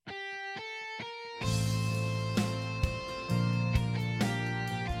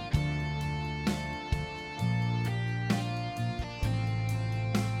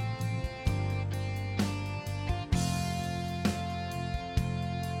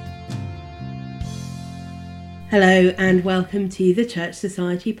Hello and welcome to the Church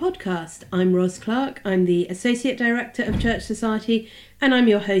Society podcast. I'm Ros Clark, I'm the Associate Director of Church Society, and I'm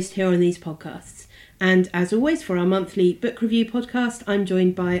your host here on these podcasts. And as always, for our monthly book review podcast, I'm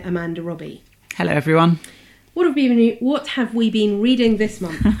joined by Amanda Robbie. Hello everyone. What have we been reading this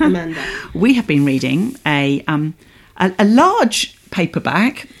month, Amanda? We have been reading a large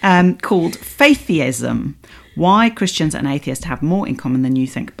paperback called Faiththeism: Why Christians and Atheists Have More in Common Than You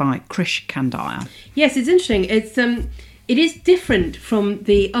Think, by Krish Kandiah. Yes, it's interesting. It is different from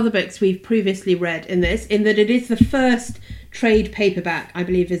the other books we've previously read in this, in that it is the first trade paperback, I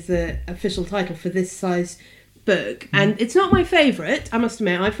believe is the official title for this size book. And it's not my favourite, I must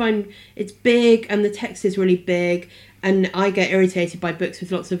admit. I find it's big and the text is really big, and I get irritated by books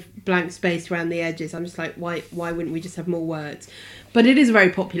with lots of blank space around the edges. I'm just like, why wouldn't we just have more words? But it is a very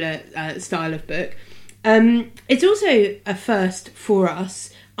popular style of book. It's also a first for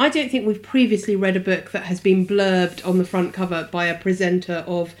us. I don't think we've previously read a book that has been blurbed on the front cover by a presenter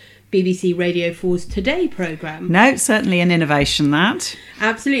of BBC Radio 4's Today programme. No, certainly an innovation, that.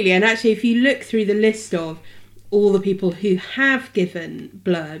 Absolutely. And actually, if you look through the list of all the people who have given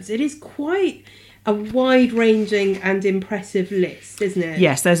blurbs, it is quite a wide-ranging and impressive list, isn't it?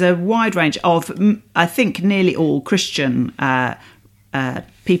 Yes, there's a wide range of, I think, nearly all Christian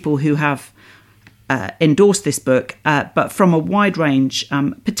people who have endorsed this book, but from a wide range,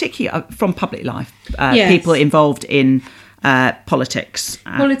 particularly from public life, Yes. people involved in politics.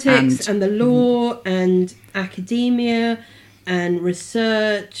 And the law and academia and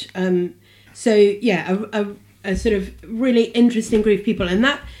research. A sort of really interesting group of people. And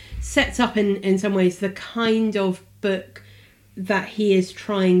that sets up in some ways the kind of book that he is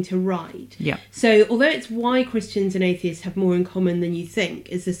trying to write. Yeah. So although it's Why Christians and Atheists Have More in Common Than You Think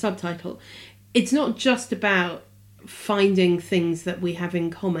is the subtitle, it's not just about finding things that we have in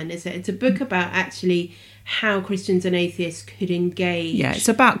common, is it? It's a book about actually how Christians and atheists could engage. Yeah, it's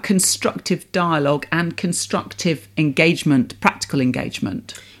about constructive dialogue and constructive engagement, practical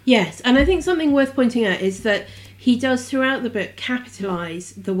engagement. Yes, and I think something worth pointing out is that he does throughout the book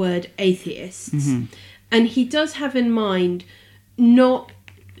capitalise the word atheists. Mm-hmm. And he does have in mind not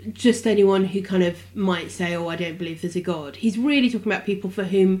just anyone who kind of might say, I don't believe there's a God. He's really talking about people for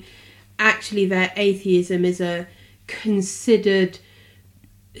whom actually their atheism is a considered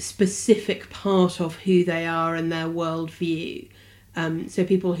specific part of who they are and their worldview. So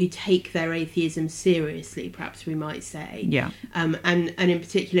people who take their atheism seriously, perhaps we might say. Yeah. And in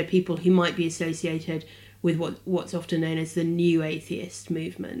particular, people who might be associated with what's often known as the New Atheist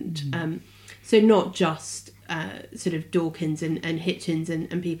movement. Mm. So not just sort of Dawkins and Hitchens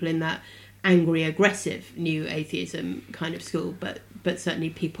and people in that angry, aggressive New Atheism kind of school, but certainly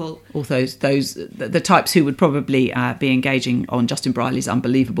people... All the types who would probably be engaging on Justin Brierley's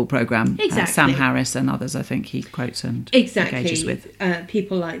Unbelievable programme. Exactly. Sam Harris and others, I think he quotes and engages with.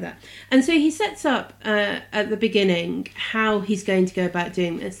 People like that. And so he sets up at the beginning how he's going to go about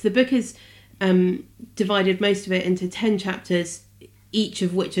doing this. The book is divided, most of it, into 10 chapters, each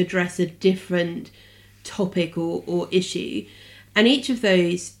of which address a different topic or issue. And each of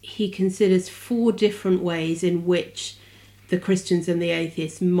those he considers 4 different ways in which the Christians and the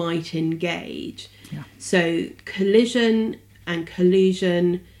atheists might engage. Yeah. So collision and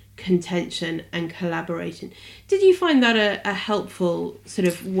collusion, contention and collaboration. Did you find that a helpful sort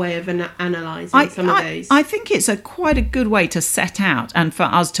of way of analysing some of those? I think it's quite a good way to set out and for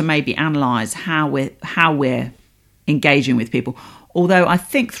us to maybe analyse how we're engaging with people. Although I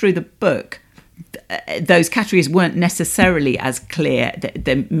think through the book, those categories weren't necessarily as clear.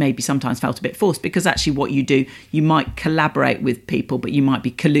 They maybe sometimes felt a bit forced, because actually what you do, you might collaborate with people, but you might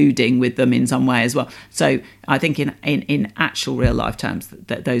be colluding with them in some way as well. So I think in actual real life terms,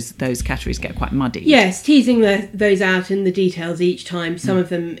 that those categories get quite muddy. Yes, teasing those out in the details each time. Some of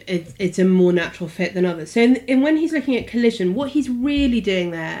them, it's a more natural fit than others. So when he's looking at collision, what he's really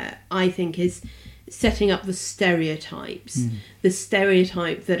doing there, I think, is setting up the stereotypes. The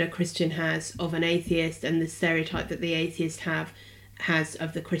stereotype that a Christian has of an atheist and the stereotype that the atheist has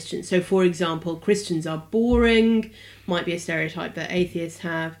of the Christian. So, for example, Christians are boring, might be a stereotype that atheists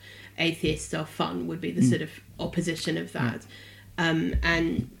have. Atheists are fun would be the sort of opposition of that.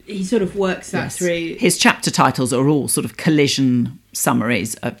 And he sort of works that through. His chapter titles are all sort of collision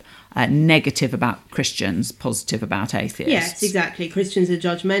summaries of negative about Christians, positive about atheists. Yes, exactly. Christians are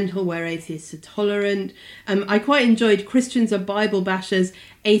judgmental, where atheists are tolerant. I quite enjoyed Christians are Bible bashers,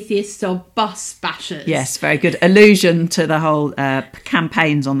 atheists are bus bashers. Yes, very good. Allusion to the whole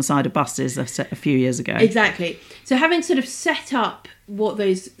campaigns on the side of buses a few years ago. Exactly. So having sort of set up what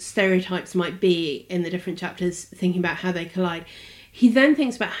those stereotypes might be in the different chapters, thinking about how they collide, he then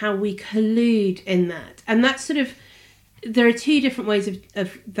thinks about how we collude in that. And that's sort of, there are two different ways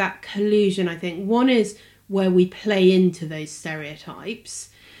of that collusion, I think. One is where we play into those stereotypes.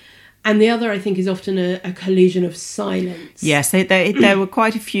 And the other, I think, is often a collusion of silence. Yes, there were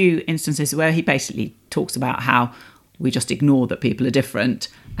quite a few instances where he basically talks about how we just ignore that people are different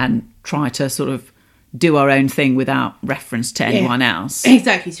and try to sort of do our own thing without reference to anyone else.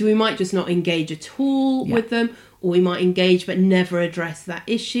 Exactly. So we might just not engage at all with them, or we might engage but never address that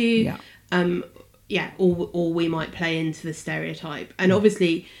issue. Or we might play into the stereotype. And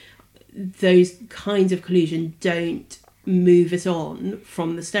obviously, those kinds of collusion don't move us on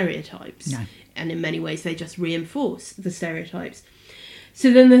from the stereotypes. No. And in many ways, they just reinforce the stereotypes.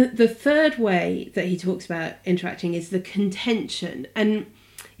 So then the third way that he talks about interacting is the contention. And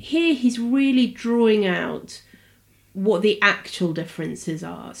here he's really drawing out what the actual differences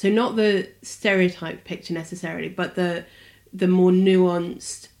are. So not the stereotype picture necessarily, but the more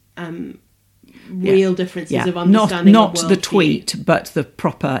nuanced real differences of understanding not of the tweet, but the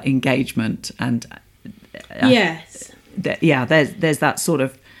proper engagement. And yes. There's that sort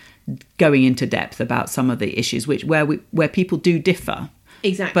of going into depth about some of the issues where people do differ.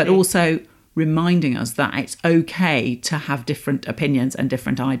 Exactly. But also reminding us that it's okay to have different opinions and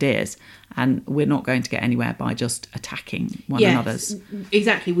different ideas, and we're not going to get anywhere by just attacking one another's.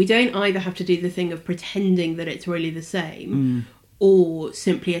 Exactly. We don't either have to do the thing of pretending that it's really the same or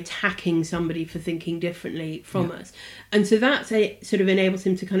simply attacking somebody for thinking differently from us. And so that sort of enables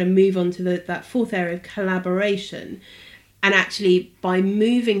him to kind of move on to that fourth area of collaboration. And actually, by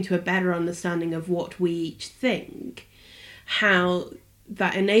moving to a better understanding of what we each think, how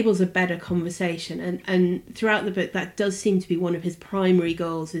that enables a better conversation. And throughout the book, that does seem to be one of his primary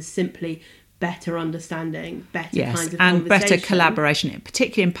goals, is simply better understanding, better kinds of conversation. And better collaboration,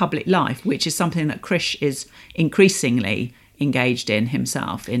 particularly in public life, which is something that Krish is increasingly engaged in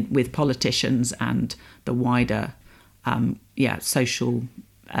himself, with politicians and the wider social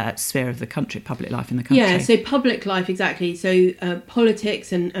sphere of the country, public life in the country. Yeah, so public life, exactly. So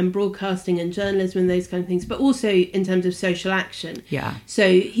politics and broadcasting and journalism and those kind of things, but also in terms of social action. Yeah. So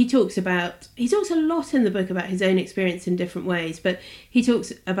he talks a lot in the book about his own experience in different ways, but he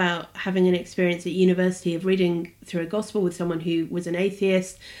talks about having an experience at university of reading through a gospel with someone who was an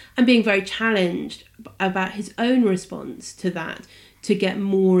atheist and being very challenged about his own response to that, to get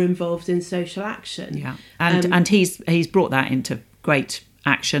more involved in social action. Yeah, and he's brought that into great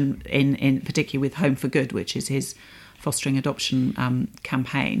action in particularly with Home for Good, which is his fostering adoption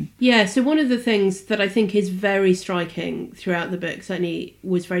campaign. Yeah, so one of the things that I think is very striking throughout the book, certainly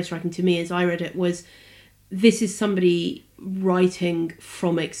was very striking to me as I read it, was this is somebody writing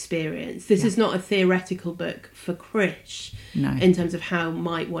from experience. This is not a theoretical book for Krish in terms of how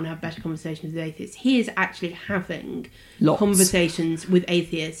might one have better conversations with atheists. He is actually having conversations with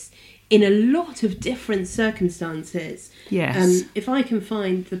atheists in a lot of different circumstances. Yes. If I can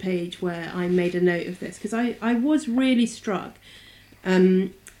find the page where I made a note of this, because I was really struck. Here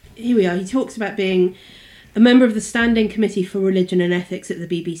we are. He talks about being a member of the Standing Committee for Religion and Ethics at the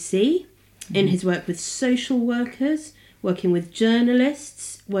BBC, in his work with social workers, working with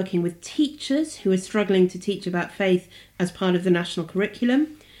journalists, working with teachers who are struggling to teach about faith as part of the national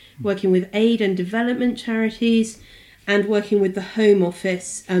curriculum, working with aid and development charities, and working with the Home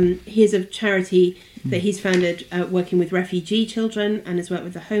Office. He has a charity that he's founded working with refugee children, and has worked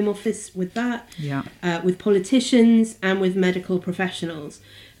with the Home Office with that, with politicians and with medical professionals.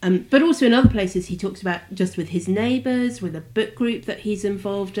 But also in other places he talks about just with his neighbours, with a book group that he's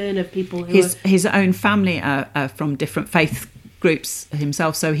involved in, of people who his own family are from different faith groups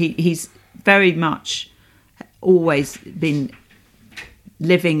himself, so he's very much always been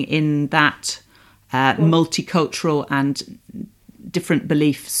living in that multicultural and different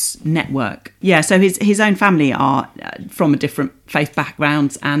beliefs network. Yeah, so his own family are from a different faith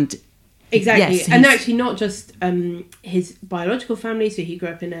backgrounds, and exactly, yes, and actually not just his biological family. So he grew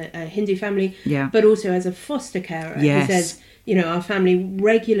up in a Hindu family, but also as a foster carer. Yes. He says, our family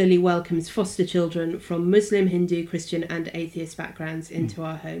regularly welcomes foster children from Muslim, Hindu, Christian, and atheist backgrounds into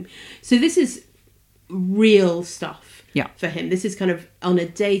our home. So this is real stuff. For him. This is kind of on a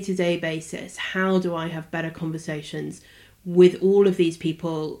day-to-day basis. How do I have better conversations with all of these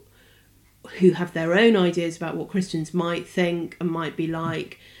people who have their own ideas about what Christians might think and might be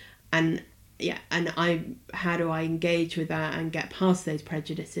like, and how do I engage with that and get past those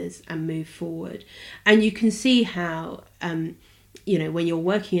prejudices and move forward? And you can see how when you're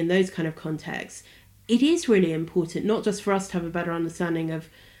working in those kind of contexts, it is really important not just for us to have a better understanding of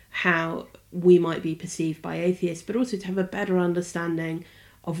how we might be perceived by atheists, but also to have a better understanding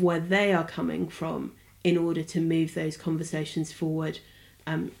of where they are coming from in order to move those conversations forward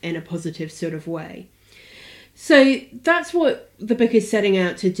in a positive sort of way. So that's what the book is setting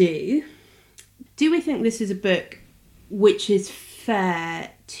out to do. Do we think this is a book which is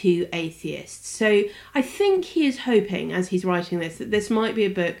fair to atheists? So I think he is hoping, as he's writing this, that this might be a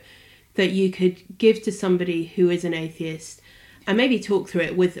book that you could give to somebody who is an atheist and maybe talk through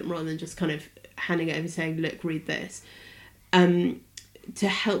it with them rather than just kind of handing it over saying, look, read this, to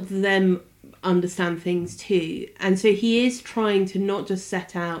help them understand things too. And so he is trying to not just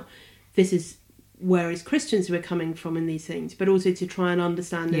set out this is where as Christians we're coming from in these things, but also to try and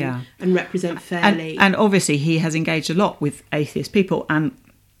understand and represent fairly. And obviously he has engaged a lot with atheist people, and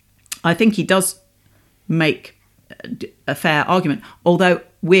I think he does make a fair argument. Although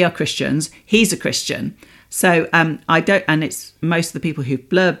we are Christians, he's a Christian. So I don't, and it's most of the people who've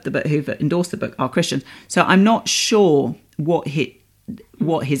blurbed the book, who've endorsed the book, are Christians. So I'm not sure what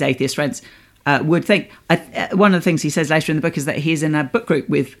his atheist friends would think. One of the things he says later in the book is that he's in a book group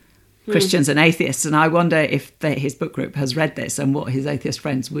with Christians and atheists, and I wonder if his book group has read this and what his atheist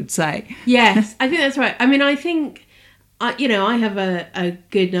friends would say. Yes, I think that's right. I mean, I think, I have a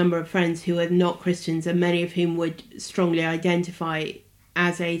good number of friends who are not Christians, and many of whom would strongly identify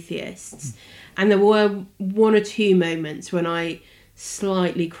as atheists. And there were one or two moments when I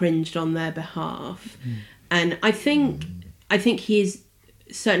slightly cringed on their behalf. And I think he's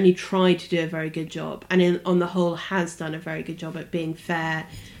certainly tried to do a very good job, and on the whole has done a very good job at being fair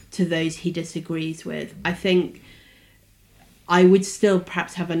to those he disagrees with. I think I would still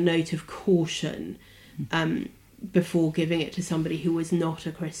perhaps have a note of caution before giving it to somebody who was not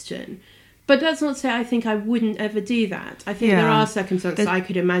a Christian. But that's not to say I think I wouldn't ever do that. I think there are circumstances I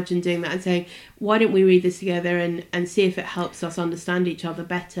could imagine doing that and saying, why don't we read this together and see if it helps us understand each other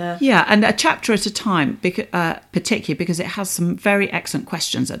better? Yeah, and a chapter at a time, particularly because it has some very excellent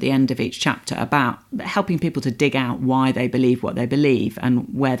questions at the end of each chapter about helping people to dig out why they believe what they believe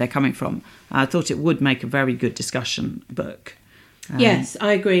and where they're coming from. I thought it would make a very good discussion book. Yes,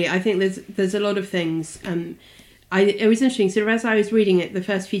 I agree. I think there's a lot of things. It was interesting. So as I was reading it, the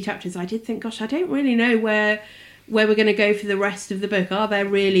first few chapters, I did think, gosh, I don't really know where we're going to go for the rest of the book. Are there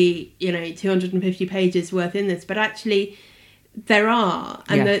really, 250 pages worth in this? But actually, there are,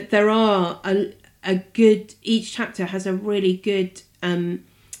 and there are a good. Each chapter has a really good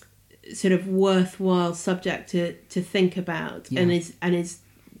sort of worthwhile subject to think about, and is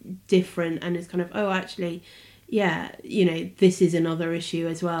different, and is kind of actually. Yeah, this is another issue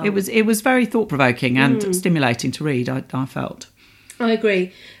as well. It was very thought-provoking and stimulating to read, I felt. I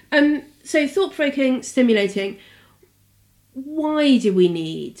agree. So thought-provoking, stimulating. Why do we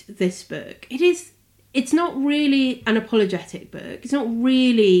need this book? It's not really an apologetic book. It's not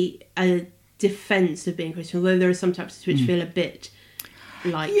really a defence of being Christian, although there are some chapters which feel a bit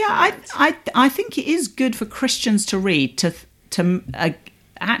like that. I think it is good for Christians to read, to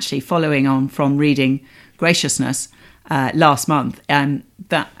actually following on from reading Graciousness last month,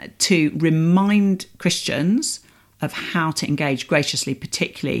 that to remind Christians of how to engage graciously,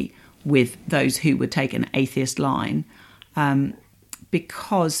 particularly with those who would take an atheist line,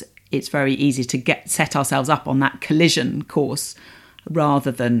 because it's very easy to set ourselves up on that collision course rather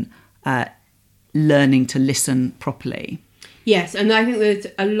than learning to listen properly. Yes, and I think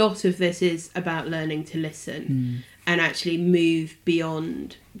that a lot of this is about learning to listen and actually move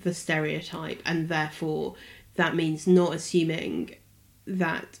beyond the stereotype, and therefore that means not assuming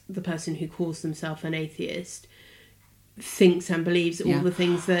that the person who calls themselves an atheist thinks and believes all the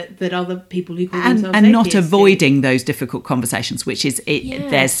things that other people who call themselves and atheists not avoiding those difficult conversations, which is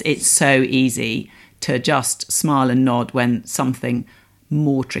it's so easy to just smile and nod when something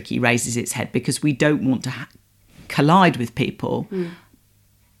more tricky raises its head, because we don't want to collide with people,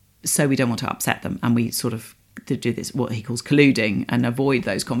 so we don't want to upset them, and we sort of do this, what he calls colluding, and avoid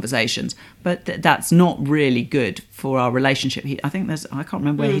those conversations. But that's not really good for our relationship. I think I can't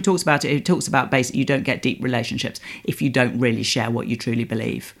remember where he talks about it. He talks about basically you don't get deep relationships if you don't really share what you truly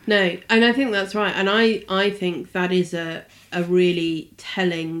believe. No, and I think that's right. And I think that is a really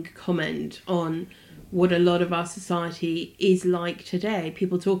telling comment on what a lot of our society is like today.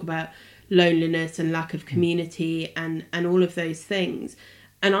 People talk about loneliness and lack of community and all of those things.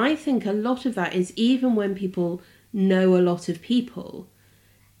 And I think a lot of that is, even when people know a lot of people,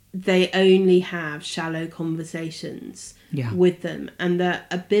 they only have shallow conversations with them. And the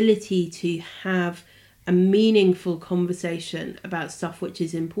ability to have a meaningful conversation about stuff which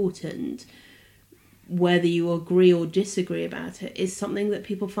is important, whether you agree or disagree about it, is something that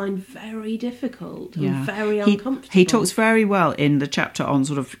people find very difficult and very uncomfortable. He talks very well in the chapter on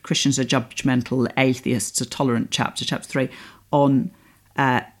sort of Christians are judgmental, atheists are tolerant, chapter 3, on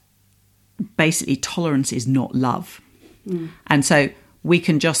basically tolerance is not love. And so we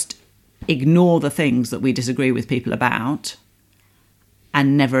can just ignore the things that we disagree with people about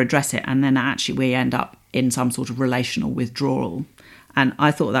and never address it. And then actually we end up in some sort of relational withdrawal. And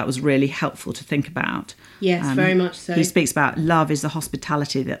I thought that was really helpful to think about. Yes, very much so. He speaks about love is the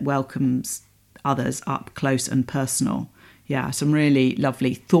hospitality that welcomes others up close and personal. Yeah, some really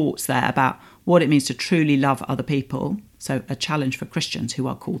lovely thoughts there about what it means to truly love other people. So a challenge for Christians who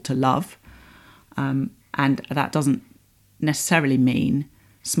are called to love. And that doesn't necessarily mean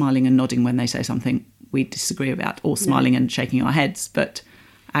smiling and nodding when they say something we disagree about, or smiling and shaking our heads, but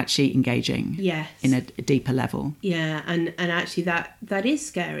actually engaging in a deeper level. Yeah, and actually that is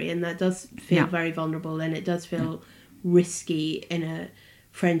scary, and that does feel very vulnerable, and it does feel risky in a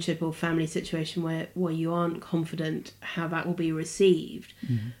friendship or family situation where you aren't confident how that will be received.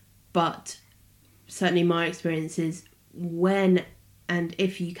 But certainly my experience is when and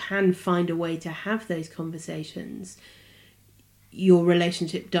if you can find a way to have those conversations, your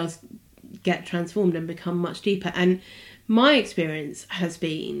relationship does get transformed and become much deeper. And my experience has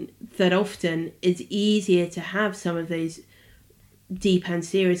been that often it's easier to have some of those deep and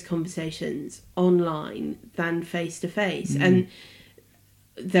serious conversations online than face to face. And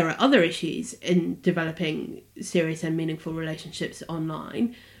there are other issues in developing serious and meaningful relationships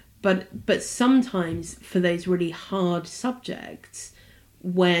online, but sometimes for those really hard subjects,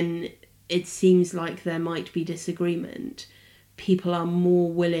 when it seems like there might be disagreement, people are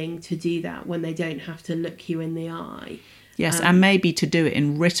more willing to do that when they don't have to look you in the eye. Yes, and maybe to do it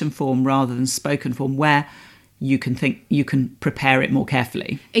in written form rather than spoken form, where you can prepare it more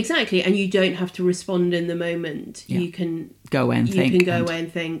carefully. Exactly, and you don't have to respond in the moment. Yeah. You can go away and think. You can go away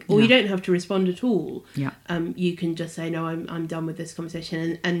and think, or you don't have to respond at all. Yeah. You can just say, no, I'm done with this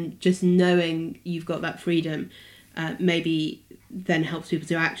conversation, and just knowing you've got that freedom maybe then helps people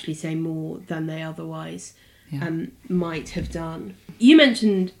to actually say more than they otherwise might have done. You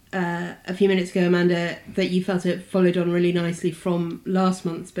mentioned a few minutes ago, Amanda, that you felt it followed on really nicely from last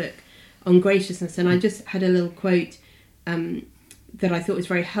month's book on graciousness, and I just had a little quote that I thought was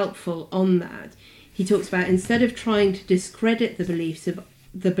very helpful on that. He talks about, instead of trying to discredit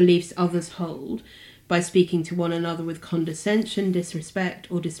the beliefs others hold by speaking to one another with condescension, disrespect,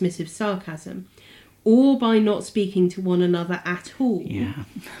 or dismissive sarcasm, or by not speaking to one another at all,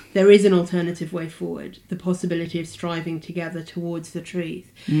 there is an alternative way forward, the possibility of striving together towards the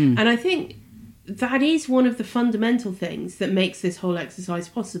truth. And I think that is one of the fundamental things that makes this whole exercise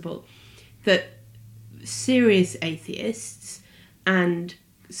possible, that serious atheists and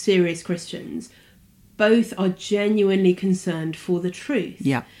serious Christians both are genuinely concerned for the truth.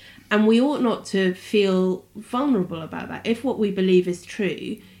 Yeah. And we ought not to feel vulnerable about that. If what we believe is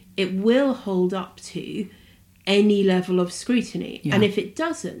true, it will hold up to any level of scrutiny. And if it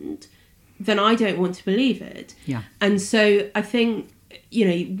doesn't, then I don't want to believe it. Yeah. And so I think,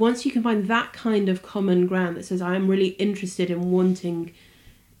 once you can find that kind of common ground that says, I am really interested in wanting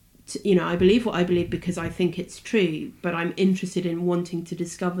to, I believe what I believe because I think it's true, but I'm interested in wanting to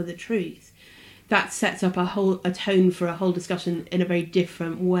discover the truth. That sets up a tone for a whole discussion in a very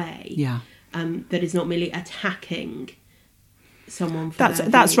different way. Yeah. That is not merely attacking someone for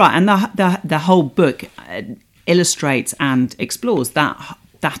that's right, and the whole book illustrates and explores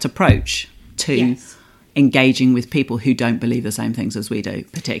that approach to engaging with people who don't believe the same things as we do,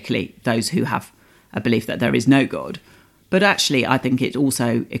 particularly those who have a belief that there is no God. But actually, I think it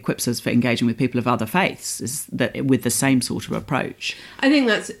also equips us for engaging with people of other faiths, with the same sort of approach. I think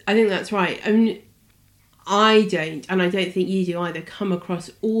that's right. I mean, I don't think you do either, come across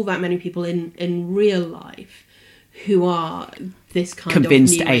all that many people in real life who are this kind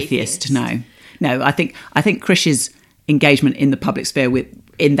convinced of new atheist. No, I think Krish's engagement in the public sphere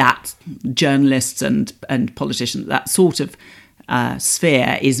in that journalists and politicians, that sort of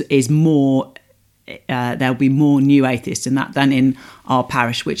sphere is more. There'll be more new atheists in that than in our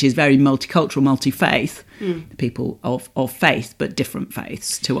parish, which is very multicultural, multi-faith, people of faith, but different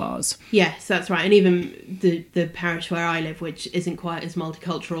faiths to ours. Yes, that's right. And even the parish where I live, which isn't quite as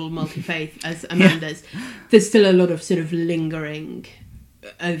multicultural, multi-faith as Amanda's, there's still a lot of sort of lingering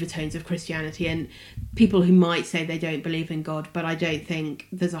overtones of Christianity, and people who might say they don't believe in God, but I don't think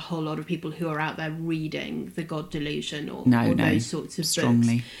there's a whole lot of people who are out there reading the God Delusion or those sorts of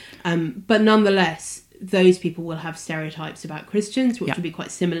strongly books. But nonetheless, those people will have stereotypes about Christians, which will be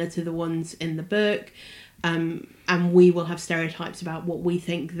quite similar to the ones in the book. And we will have stereotypes about what we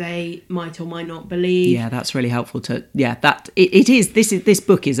think they might or might not believe. Yeah, that's really helpful to. Yeah, that it is. This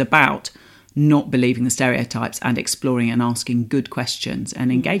book is about not believing the stereotypes and exploring and asking good questions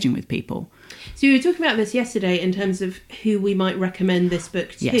and engaging with people. So we were talking about this yesterday in terms of who we might recommend this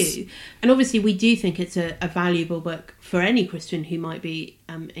book to. Yes. And obviously we do think it's a valuable book for any Christian who might be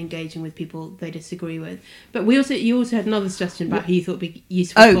engaging with people they disagree with. But you also had another suggestion about who you thought would be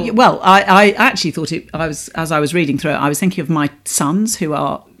useful for. Well, I actually thought as I was reading through it, I was thinking of my sons who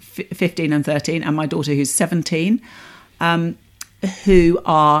are 15 and 13 and my daughter who's 17, who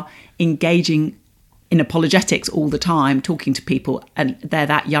are engaging in apologetics all the time, talking to people, and they're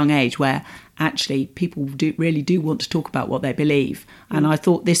that young age where actually people really do want to talk about what they believe. And I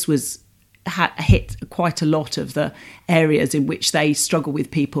thought this hit quite a lot of the areas in which they struggle with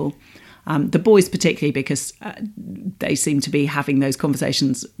people. The boys particularly, because they seem to be having those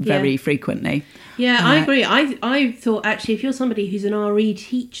conversations very frequently. Yeah, I agree. I thought actually if you're somebody who's an RE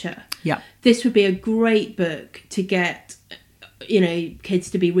teacher, this would be a great book to get kids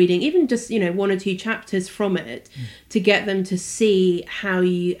to be reading, even just 1 or 2 chapters from it, to get them to see how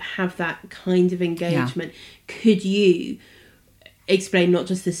you have that kind of engagement. Could you explain not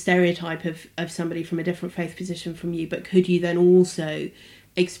just the stereotype of somebody from a different faith position from you, but could you then also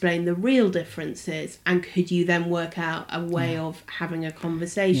explain the real differences, and could you then work out a way of having a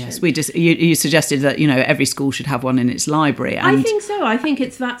conversation? Yes, you suggested that every school should have one in its library. And I think so. I think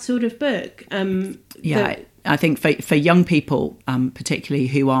it's that sort of book. I think for young people, particularly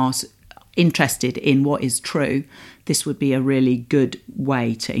who are interested in what is true, this would be a really good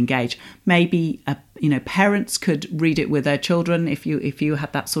way to engage. Maybe parents could read it with their children if you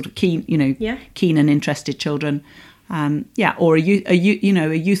had that sort of keen and interested children. Or a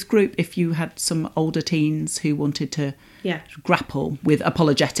youth group if you had some older teens who wanted to grapple with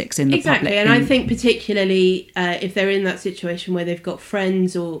apologetics in the public. And I think particularly if they're in that situation where they've got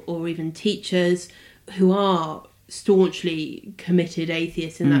friends or even teachers who are staunchly committed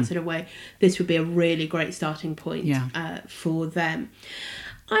atheists in that sort of way, this would be a really great starting point for them.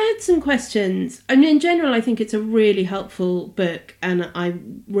 I had some questions. I mean, in general, I think it's a really helpful book, and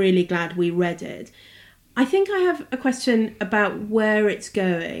I'm really glad we read it. I think I have a question about where it's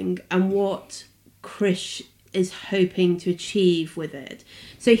going and what Chris is hoping to achieve with it.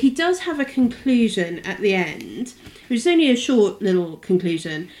 So he does have a conclusion at the end, which is only a short little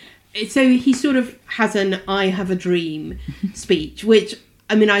conclusion. So he sort of has an I have a dream speech, which,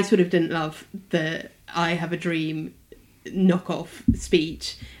 I mean, I sort of didn't love the I have a dream knockoff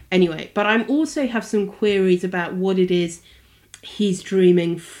speech anyway. But I also have some queries about what it is he's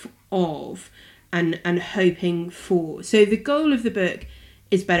dreaming of and hoping for. So the goal of the book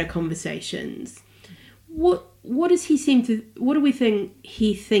is better conversations. What does he seem to? What do we think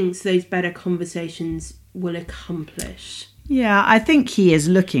he thinks those better conversations will accomplish? Yeah, I think he is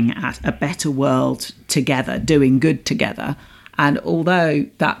looking at a better world together, doing good together. And although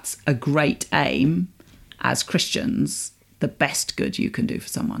that's a great aim, as Christians, the best good you can do for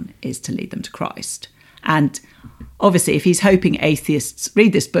someone is to lead them to Christ. And obviously, if he's hoping atheists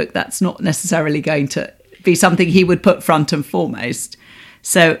read this book, that's not necessarily going to be something he would put front and foremost.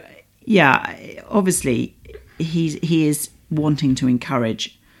 So, obviously, he is wanting to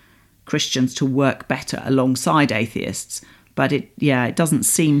encourage Christians to work better alongside atheists, but it doesn't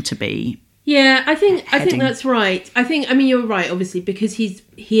seem to be. Yeah, I think that's right. I mean you're right, obviously, because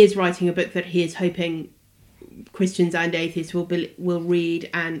he is writing a book that he is hoping Christians and atheists will read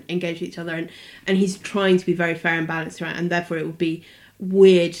and engage with each other, and he's trying to be very fair and balanced around, and therefore it would be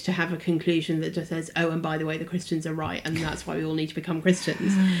weird to have a conclusion that just says, oh, and by the way, the Christians are right, and that's why we all need to become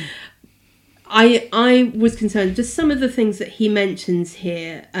Christians. I was concerned just some of the things that he mentions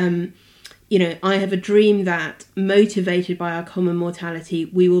here. I have a dream that, motivated by our common mortality,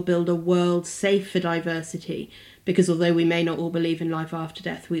 we will build a world safe for diversity, because although we may not all believe in life after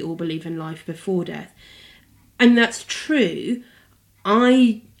death, we all believe in life before death. And that's true.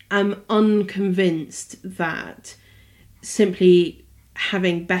 I am unconvinced that simply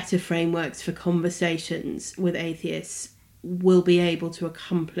having better frameworks for conversations with atheists will be able to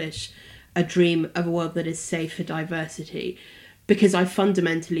accomplish a dream of a world that is safe for diversity. Because I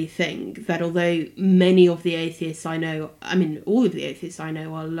fundamentally think that although many of the atheists I know, I mean, all of the atheists I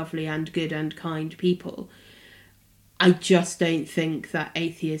know are lovely and good and kind people, I just don't think that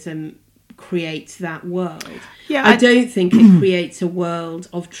atheism creates that world. Yeah, I don't think it creates a world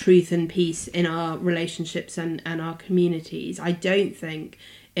of truth and peace in our relationships and our communities. I don't think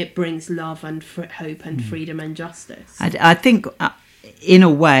it brings love and hope and freedom and justice. I think, in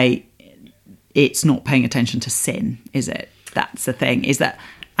a way, it's not paying attention to sin, is it? That's the thing, is that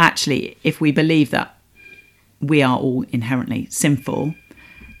actually, if we believe that we are all inherently sinful,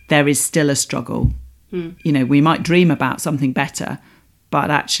 there is still a struggle. We might dream about something better, but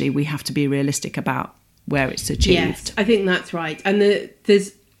actually we have to be realistic about where it's achieved. Yes, I think that's right. And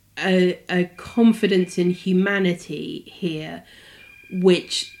there's a confidence in humanity here,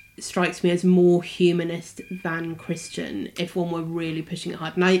 which strikes me as more humanist than Christian, if one were really pushing it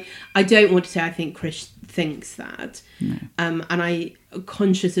hard. And I don't want to say I think Chris thinks that. No. And I'm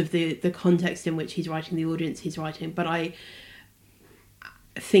conscious of the context in which he's writing, the audience he's writing, but I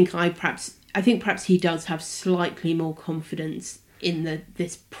think perhaps he does have slightly more confidence in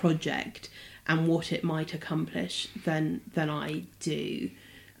this project and what it might accomplish than I do.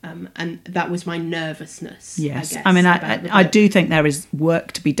 And that was my nervousness. Yes, I guess, I do think there is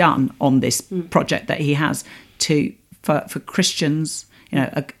work to be done on this project that he has for Christians.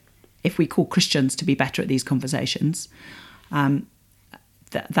 If we call Christians to be better at these conversations,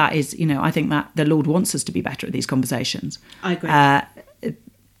 that is, I think that the Lord wants us to be better at these conversations. I agree.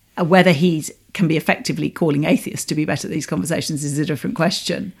 Whether he can be effectively calling atheists to be better at these conversations is a different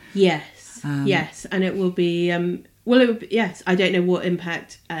question. Yes, yes, and it will be. Yes, I don't know what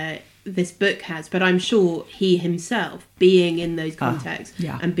impact this book has, but I'm sure he himself, being in those contexts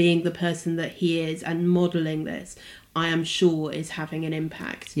and being the person that he is and modelling this, I am sure is having an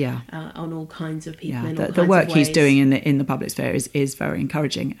impact on all kinds of people. Yeah, the work he's doing in the public sphere is very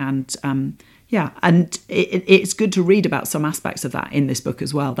encouraging, and it's good to read about some aspects of that in this book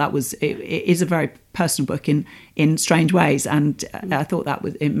as well. It is a very personal book in strange ways, and I thought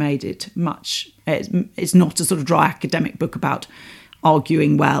it made it much. It's not a sort of dry academic book about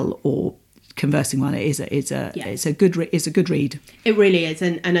arguing well or conversing well. It's a good read. It really is,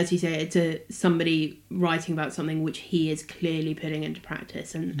 and as you say, it's somebody writing about something which he is clearly putting into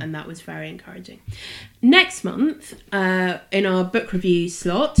practice, and that was very encouraging. Next month, in our book review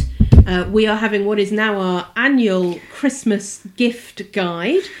slot, we are having what is now our annual Christmas gift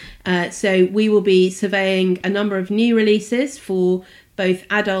guide. So we will be surveying a number of new releases for both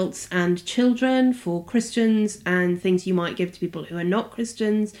adults and children, for Christians, and things you might give to people who are not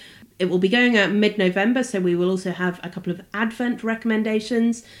Christians. It will be going out mid-November, so we will also have a couple of Advent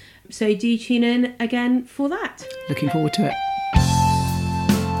recommendations. So do tune in again for that. Looking forward to it.